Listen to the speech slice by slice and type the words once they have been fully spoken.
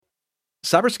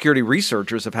cybersecurity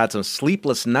researchers have had some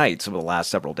sleepless nights over the last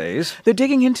several days. They're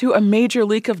digging into a major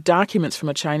leak of documents from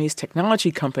a Chinese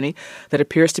technology company that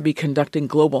appears to be conducting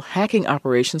global hacking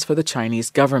operations for the Chinese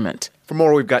government. For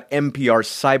more, we've got NPR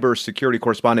cybersecurity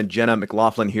correspondent Jenna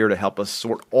McLaughlin here to help us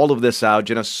sort all of this out.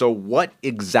 Jenna, so what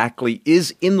exactly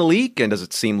is in the leak, and does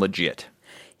it seem legit?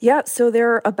 Yeah, so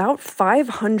there are about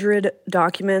 500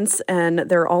 documents, and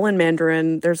they're all in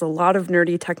Mandarin. There's a lot of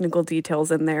nerdy technical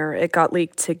details in there. It got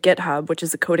leaked to GitHub, which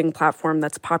is a coding platform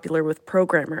that's popular with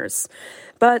programmers.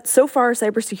 But so far,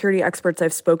 cybersecurity experts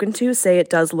I've spoken to say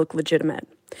it does look legitimate.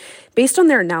 Based on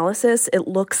their analysis, it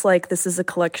looks like this is a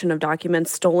collection of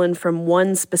documents stolen from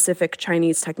one specific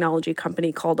Chinese technology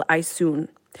company called iSoon.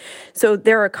 So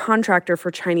they're a contractor for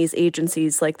Chinese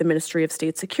agencies like the Ministry of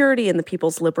State Security and the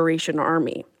People's Liberation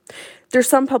Army. There's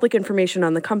some public information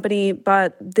on the company,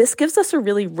 but this gives us a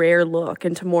really rare look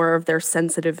into more of their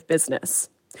sensitive business.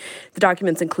 The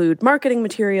documents include marketing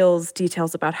materials,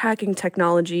 details about hacking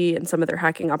technology and some of their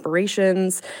hacking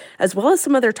operations, as well as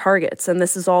some of their targets, and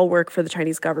this is all work for the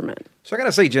Chinese government. So I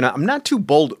gotta say, Jenna, I'm not too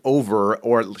bowled over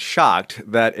or shocked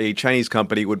that a Chinese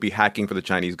company would be hacking for the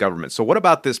Chinese government. So what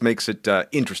about this makes it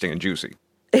interesting and juicy?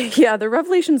 Yeah, the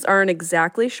revelations aren't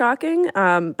exactly shocking,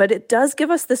 but it does give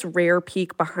us this rare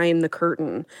peek behind the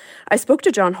curtain. I spoke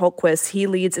to John Hultquist. He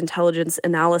leads intelligence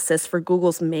analysis for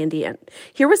Google's Mandiant.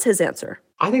 Here was his answer.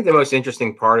 I think the most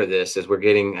interesting part of this is we're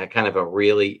getting a kind of a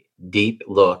really deep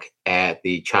look at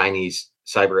the Chinese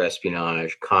cyber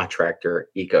espionage contractor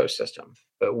ecosystem.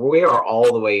 But we are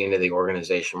all the way into the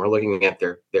organization. We're looking at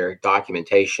their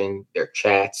documentation, their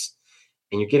chats,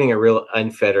 and you're getting a real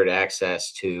unfettered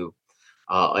access to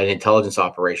an intelligence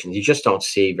operation you just don't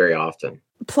see very often.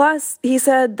 Plus, he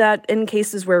said that in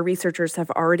cases where researchers have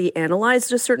already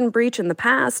analyzed a certain breach in the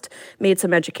past, made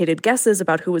some educated guesses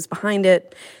about who was behind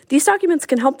it, these documents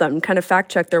can help them kind of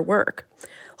fact-check their work.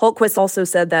 Hultquist also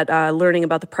said that learning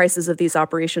about the prices of these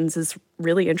operations is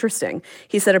really interesting.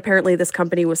 He said apparently this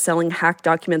company was selling hacked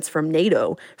documents from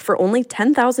NATO for only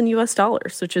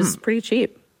 $10,000, which is pretty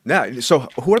cheap. Yeah, so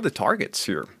who are the targets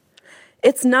here?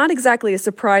 It's not exactly a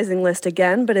surprising list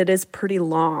again, but it is pretty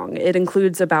long. It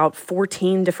includes about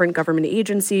 14 different government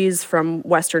agencies, from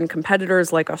Western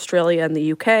competitors like Australia and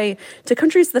the UK to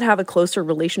countries that have a closer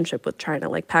relationship with China,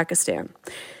 like Pakistan.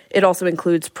 It also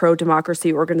includes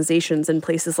pro-democracy organizations in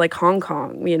places like Hong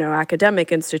Kong,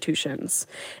 academic institutions.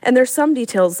 And there's some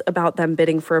details about them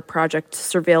bidding for a project to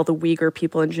surveil the Uyghur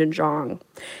people in Xinjiang.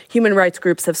 Human rights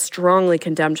groups have strongly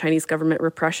condemned Chinese government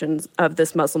repression of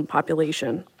this Muslim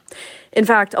population. In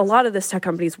fact, a lot of this tech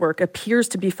company's work appears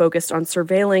to be focused on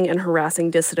surveilling and harassing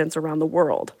dissidents around the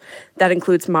world. That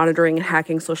includes monitoring and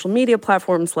hacking social media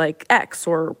platforms like X,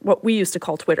 or what we used to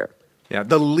call Twitter. Yeah,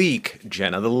 the leak,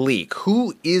 Jenna, the leak.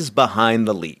 Who is behind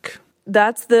the leak?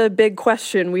 That's the big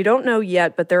question. We don't know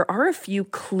yet, but there are a few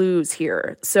clues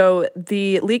here. So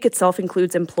the leak itself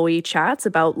includes employee chats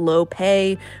about low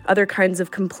pay, other kinds of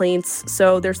complaints.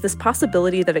 So there's this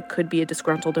possibility that it could be a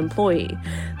disgruntled employee.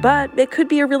 But it could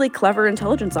be a really clever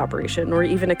intelligence operation or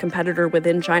even a competitor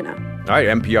within China. All right,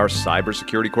 NPR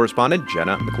cybersecurity correspondent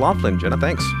Jenna McLaughlin. Jenna,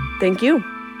 thanks. Thank you.